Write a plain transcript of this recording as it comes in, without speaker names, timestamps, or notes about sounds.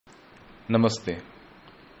नमस्ते।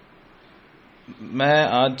 मैं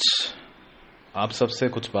आज आप सबसे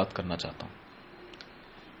कुछ बात करना चाहता हूँ।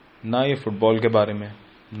 ना ये फुटबॉल के बारे में,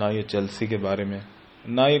 ना ये चेल्सी के बारे में,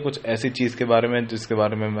 ना ये कुछ ऐसी चीज़ के बारे में जिसके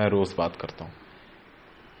बारे में मैं रोज़ बात करता हूँ।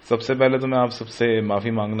 सबसे पहले तो मैं आप सबसे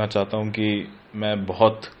माफ़ी मांगना चाहता हूँ कि मैं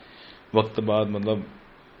बहुत वक्त बाद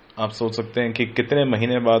आप सोच सकते हैं कि कितने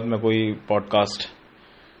महीने बाद मैं कोई पॉडकास्ट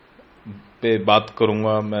पे बात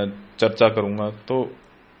करूँगा, मैं चर्चा करूँगा। तो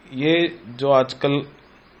ये जो आजकल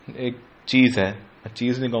एक चीज़ है, मैं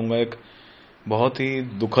चीज़ नहीं कहूँगा, एक बहुत ही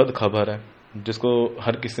दुखद खबर है जिसको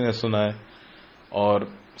हर किसी ने सुना है और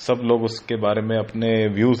सब लोग उसके बारे में अपने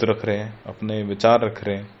व्यूज़ रख रहे हैं, अपने विचार रख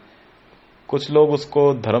रहे हैं। कुछ लोग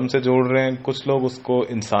उसको धर्म से जोड़ रहे हैं, कुछ लोग उसको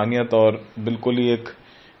इंसानियत और बिल्कुल ही एक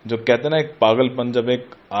जो कहते हैं ना, एक पागलपन, जब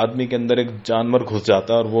एक आदमी के अंदर एक जानवर घुस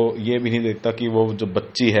जाता है और वो ये भी नहीं देखता कि वो जो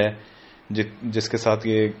बच्ची है जिसके साथ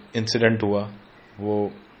ये इंसिडेंट हुआ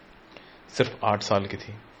वो सिर्फ 8 साल की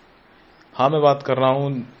थी। हाँ, मैं बात कर रहा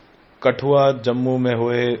हूँ कठुआ जम्मू में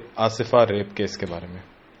हुए आसिफा रेप केस के बारे में।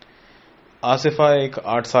 आसिफा एक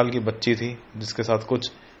 8 साल की बच्ची थी जिसके साथ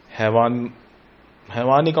कुछ हैवान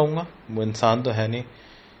ही कहूँगा, वो इंसान तो है नहीं।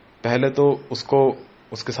 पहले तो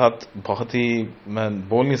उसके साथ बहुत ही, मैं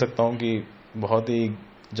बोल नहीं सकता हूँ कि बहुत ही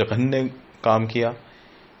जघन्य काम किया,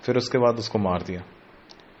 फिर उसके बाद उसको मार दिया।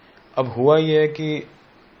 अब हुआ ये है कि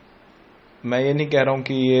मैं ये नहीं कह रहा हूँ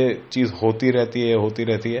कि ये चीज़ होती रहती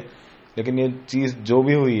है, लेकिन ये चीज़ जो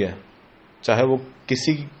भी हुई है, चाहे वो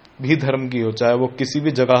किसी भी धर्म की हो, चाहे वो किसी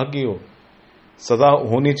भी जगह की हो, सजा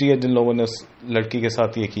होनी चाहिए जिन लोगों ने उस लड़की के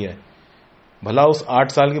साथ ये किया है। भला उस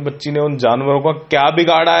 8 साल की बच्ची ने उन जानवरों का क्या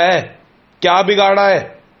बिगाड़ा है? क्या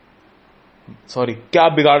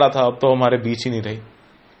बिगाड़ा था? अब तो हमारे बीच ही नहीं रही।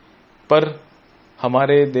 पर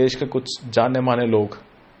हमारे देश के कुछ जाने माने लोग,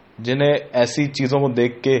 जिन्हें ऐसी चीजों को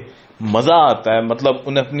देख के मजा आता है,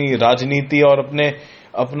 उन्हें अपनी राजनीति और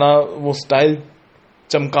अपना वो स्टाइल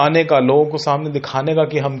चमकाने का, लोगों को सामने दिखाने का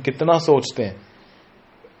कि हम कितना सोचते हैं,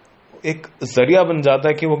 एक जरिया बन जाता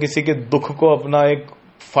है कि वो किसी के दुख को अपना एक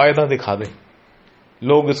फायदा दिखा दे।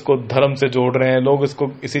 लोग इसको धर्म से जोड़ रहे हैं, लोग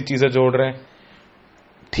इसको इसी चीज से जोड़ रहे हैं।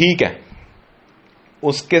 ठीक है,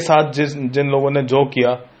 उसके साथ जिन लोगों ने जो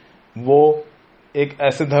किया वो एक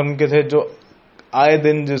ऐसे धर्म के थे जो आए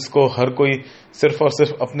दिन जिसको हर कोई सिर्फ और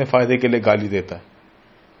सिर्फ अपने फायदे के लिए गाली देता है।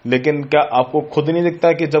 लेकिन क्या आपको खुद नहीं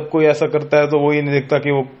दिखता कि जब कोई ऐसा करता है तो वो ये नहीं दिखता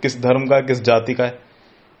कि वो किस धर्म का है, किस जाति का है?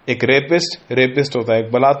 एक रेपिस्ट होता है,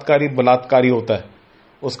 एक बलात्कारी होता है।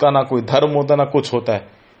 उसका ना कोई धर्म होता, ना कुछ होता है।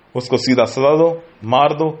 उसको सीधा सजा दो,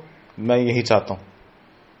 मार दो। मैं यही चाहता हूं,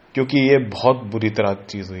 क्योंकि ये बहुत बुरी तरह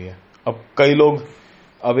चीज हुई है।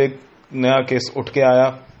 अब एक नया केस उठ के आया,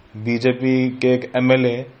 बीजेपी के एक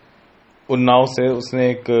एमएलए उन्नाव से, उसने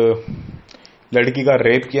एक लड़की का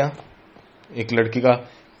रेप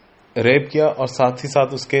किया और साथ ही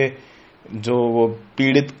साथ उसके जो वो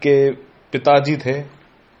पीड़ित के पिताजी थे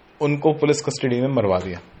उनको पुलिस कस्टडी में मरवा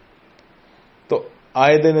दिया। तो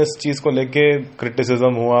आए दिन इस चीज को लेके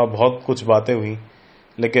क्रिटिसिज्म हुआ, बहुत कुछ बातें हुई,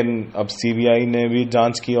 लेकिन अब सीबीआई ने भी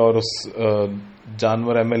जांच की और उस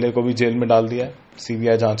जानवर एमएलए को भी जेल में डाल दिया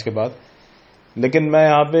सीबीआई जांच के बाद। लेकिन मैं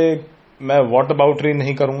यहाँ पे वॉट अबाउटरी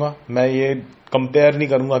नहीं करूंगा, मैं ये कंपेयर नहीं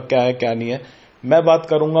करूंगा क्या है क्या नहीं है। मैं बात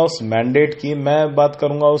करूंगा उस मैंडेट की, मैं बात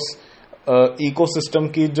करूंगा उस इकोसिस्टम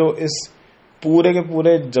की जो इस पूरे के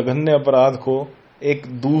पूरे जघन्य अपराध को एक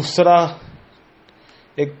दूसरा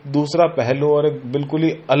पहलू और एक बिल्कुल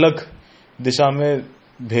ही अलग दिशा में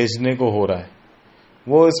भेजने को हो रहा है।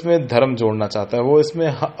 वो इसमें धर्म जोड़ना चाहता है, वो इसमें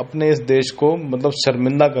अपने इस देश को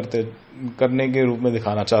शर्मिंदा करने के रूप में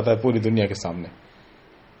दिखाना चाहता है पूरी दुनिया के सामने,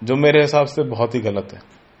 जो मेरे हिसाब से बहुत ही गलत है।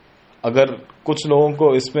 अगर कुछ लोगों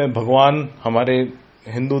को इसमें भगवान, हमारे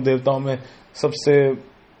हिंदू देवताओं में सबसे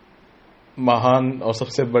महान और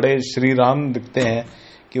सबसे बड़े श्री राम दिखते हैं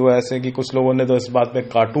कि वो ऐसे, कि कुछ लोगों ने तो इस बात पे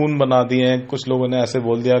कार्टून बना दिए हैं। कुछ लोगों ने ऐसे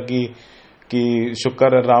बोल दिया कि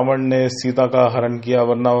शुक्र है रावण ने सीता का हरण किया,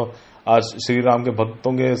 वरना आज श्री राम के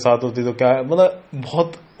भक्तों के साथ होती तो क्या है।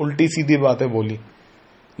 बहुत उल्टी सीधी बातें बोली।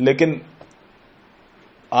 लेकिन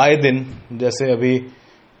आए दिन, जैसे अभी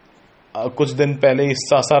कुछ दिन पहले ही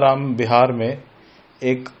सासाराम बिहार में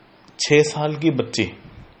एक 6 साल की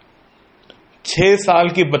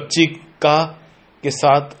बच्ची के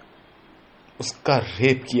साथ उसका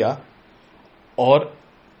रेप किया और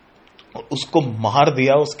उसको मार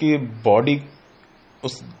दिया। उसकी बॉडी,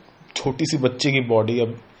 उस छोटी सी बच्ची की बॉडी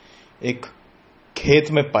अब एक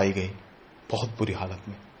खेत में पाई गई, बहुत बुरी हालत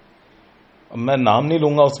में। अब मैं नाम नहीं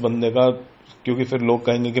लूंगा उस बंदे का, क्योंकि फिर लोग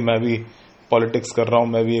कहेंगे कि मैं भी पॉलिटिक्स कर रहा हूं,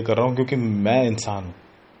 मैं भी ये कर रहा हूं। क्योंकि मैं इंसान हूं,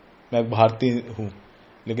 मैं भारतीय हूं,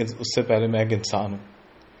 लेकिन उससे पहले मैं एक इंसान हूं।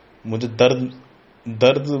 मुझे दर्द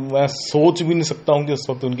दर्द मैं सोच भी नहीं सकता हूं कि उस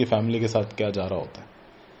वक्त उनकी फैमिली के साथ क्या जा रहा होता है।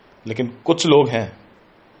 लेकिन कुछ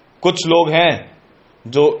लोग हैं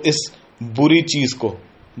जो इस बुरी चीज को,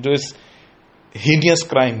 जो इस हीनियस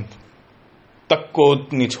क्राइम तक को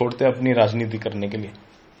नहीं छोड़ते अपनी राजनीति करने के लिए।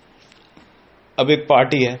 अब एक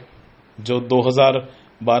पार्टी है जो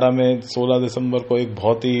 2012 में 16 दिसंबर को एक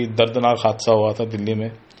बहुत ही दर्दनाक हादसा हुआ था दिल्ली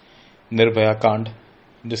में, निर्भया कांड,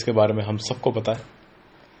 जिसके बारे में हम सबको पता है।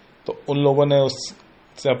 तो उन लोगों ने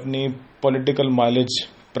उससे अपनी पॉलिटिकल माइलेज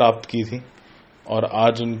प्राप्त की थी और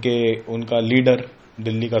आज उनका लीडर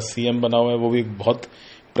दिल्ली का सीएम बना हुआ है, वो भी एक बहुत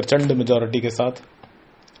प्रचंड मेजॉरिटी के साथ।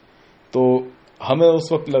 तो हमें उस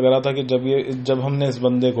वक्त लग रहा था कि जब हमने इस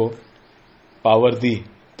बंदे को पावर दी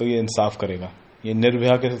तो ये इंसाफ करेगा, ये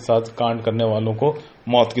निर्भया के साथ कांड करने वालों को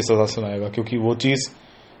मौत की सजा सुनाएगा, क्योंकि वो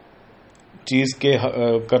चीज के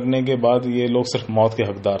करने के बाद ये लोग सिर्फ मौत के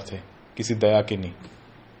हकदार थे, किसी दया के नहीं।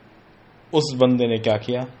 उस बंदे ने क्या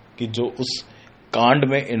किया कि जो उस कांड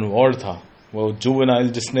में इन्वॉल्व था, वो जुवेनाइल,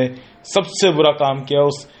 जिसने सबसे बुरा काम किया,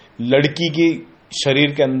 उस लड़की की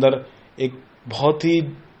शरीर के अंदर एक बहुत ही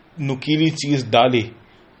नुकीली चीज डाली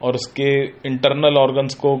और उसके इंटरनल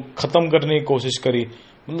ऑर्गन्स को खत्म करने की कोशिश करी,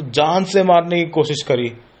 मतलब जान से मारने की कोशिश करी।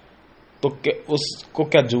 तो उसको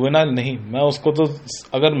क्या जुवेनाइल नहीं, मैं उसको तो,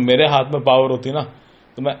 अगर मेरे हाथ में पावर होती ना,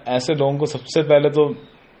 तो मैं ऐसे लोगों को सबसे पहले तो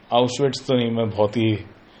आउशविट्स तो नहीं, मैं बहुत ही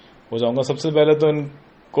हो जाऊंगा। सबसे पहले तो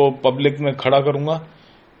इनको पब्लिक में खड़ा करूंगा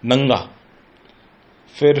नंगा,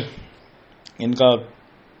 फिर इनका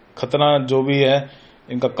खतना जो भी है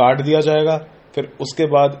इनका काट दिया जाएगा, फिर उसके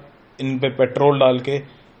बाद इन पे पेट्रोल डाल के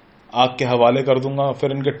आग के हवाले कर दूंगा,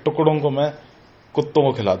 फिर इनके टुकड़ों को मैं कुत्तों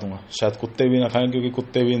को खिला दूंगा। शायद कुत्ते भी ना खाएं, क्योंकि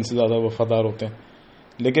कुत्ते भी इनसे ज्यादा वफादार होते हैं।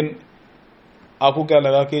 लेकिन आपको क्या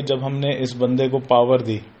लगा कि जब हमने इस बंदे को पावर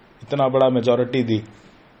दी, इतना बड़ा मेजॉरिटी दी,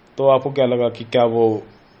 तो आपको क्या लगा कि क्या वो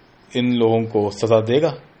इन लोगों को सजा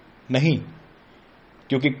देगा? नहीं,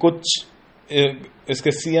 क्योंकि कुछ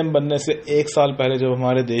इसके सीएम बनने से एक साल पहले जब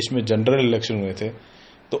हमारे देश में जनरल इलेक्शन हुए थे,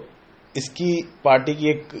 तो इसकी पार्टी की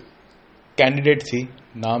एक कैंडिडेट थी,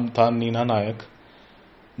 नाम था नीना नायक,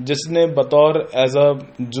 जिसने बतौर एज अ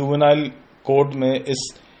जुवेनाइल कोर्ट में इस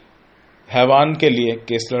हैवान के लिए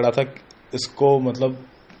केस लड़ा था, इसको मतलब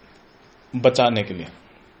बचाने के लिए।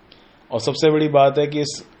 और सबसे बड़ी बात है कि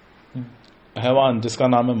इस हैवान, जिसका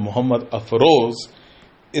नाम है मोहम्मद अफरोज,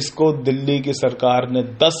 इसको दिल्ली की सरकार ने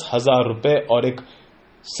 10,000 रुपए और एक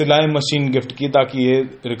सिलाई मशीन गिफ्ट की ताकि ये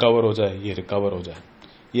रिकवर हो जाए,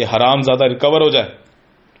 ये हरामजादा रिकवर हो जाए।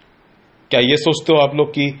 क्या ये सोचते हो आप लोग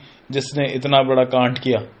कि जिसने इतना बड़ा कांड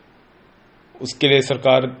किया उसके लिए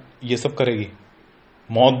सरकार ये सब करेगी?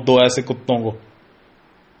 मौत दो ऐसे कुत्तों को।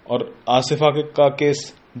 और आसिफा का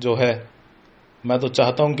केस जो है, मैं तो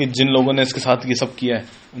चाहता हूं कि जिन लोगों ने इसके साथ ये सब किया है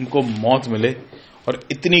उनको मौत मिले, और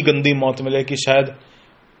इतनी गंदी मौत मिले कि शायद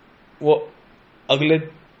वो अगले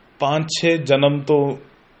 5-6 जन्म तो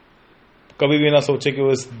कभी भी ना सोचे कि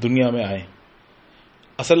वो इस दुनिया में आए।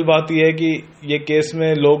 असल बात यह है कि ये केस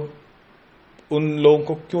में लोग उन लोगों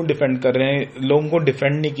को क्यों डिफेंड कर रहे हैं? लोगों को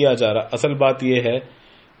डिफेंड नहीं किया जा रहा। असल बात यह है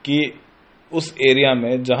कि उस एरिया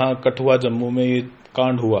में जहां कठुआ जम्मू में ये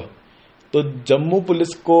कांड हुआ, तो जम्मू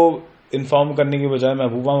पुलिस को इन्फॉर्म करने की बजाय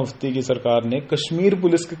महबूबा मुफ्ती की सरकार ने कश्मीर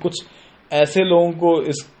पुलिस के कुछ ऐसे लोगों को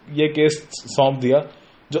ये केस सौंप दिया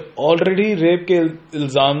जो ऑलरेडी रेप के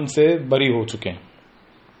इल्जाम से बरी हो चुके हैं।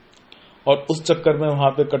 और उस चक्कर में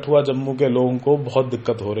वहां पे कठुआ जम्मू के लोगों को बहुत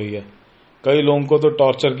दिक्कत हो रही है। कई लोगों को तो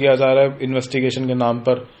टॉर्चर किया जा रहा है इन्वेस्टिगेशन के नाम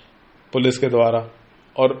पर पुलिस के द्वारा,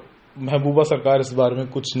 और महबूबा सरकार इस बारे में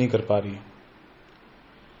कुछ नहीं कर पा रही है।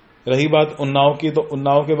 रही बात उन्नाव की, तो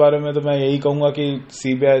उन्नाव के बारे में तो मैं यही कहूंगा कि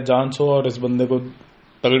सीबीआई जांच हो और इस बंदे को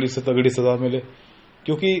तगड़ी से तगड़ी सजा मिले,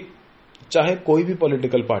 क्योंकि चाहे कोई भी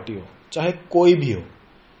पॉलिटिकल पार्टी हो, चाहे कोई भी हो,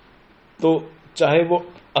 तो चाहे वो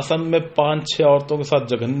असम में 5-6 औरतों के साथ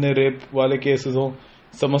जघन्य रेप वाले केसेस हो,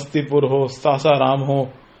 समस्तीपुर हो, सासाराम हो,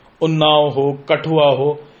 उन्नाव हो, कठुआ हो,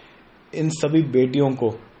 इन सभी बेटियों को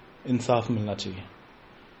इंसाफ मिलना चाहिए।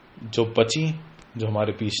 जो बची, जो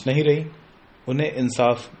हमारे बीच नहीं रही, उन्हें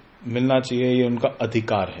इंसाफ मिलना चाहिए, ये उनका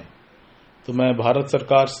अधिकार है। तो मैं भारत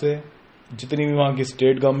सरकार से, जितनी भी वहां की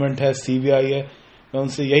स्टेट गवर्नमेंट है, सीबीआई है, मैं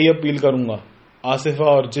उनसे यही अपील करूंगा, आसिफा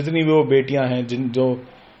और जितनी भी वो बेटियां हैं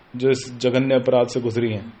जो इस जघन्य अपराध से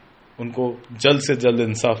गुजरी हैं, उनको जल्द से जल्द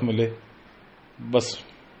इंसाफ मिले। बस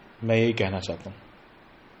मैं यही कहना चाहता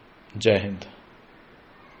हूं। जय हिंद,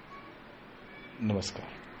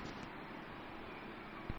 नमस्कार।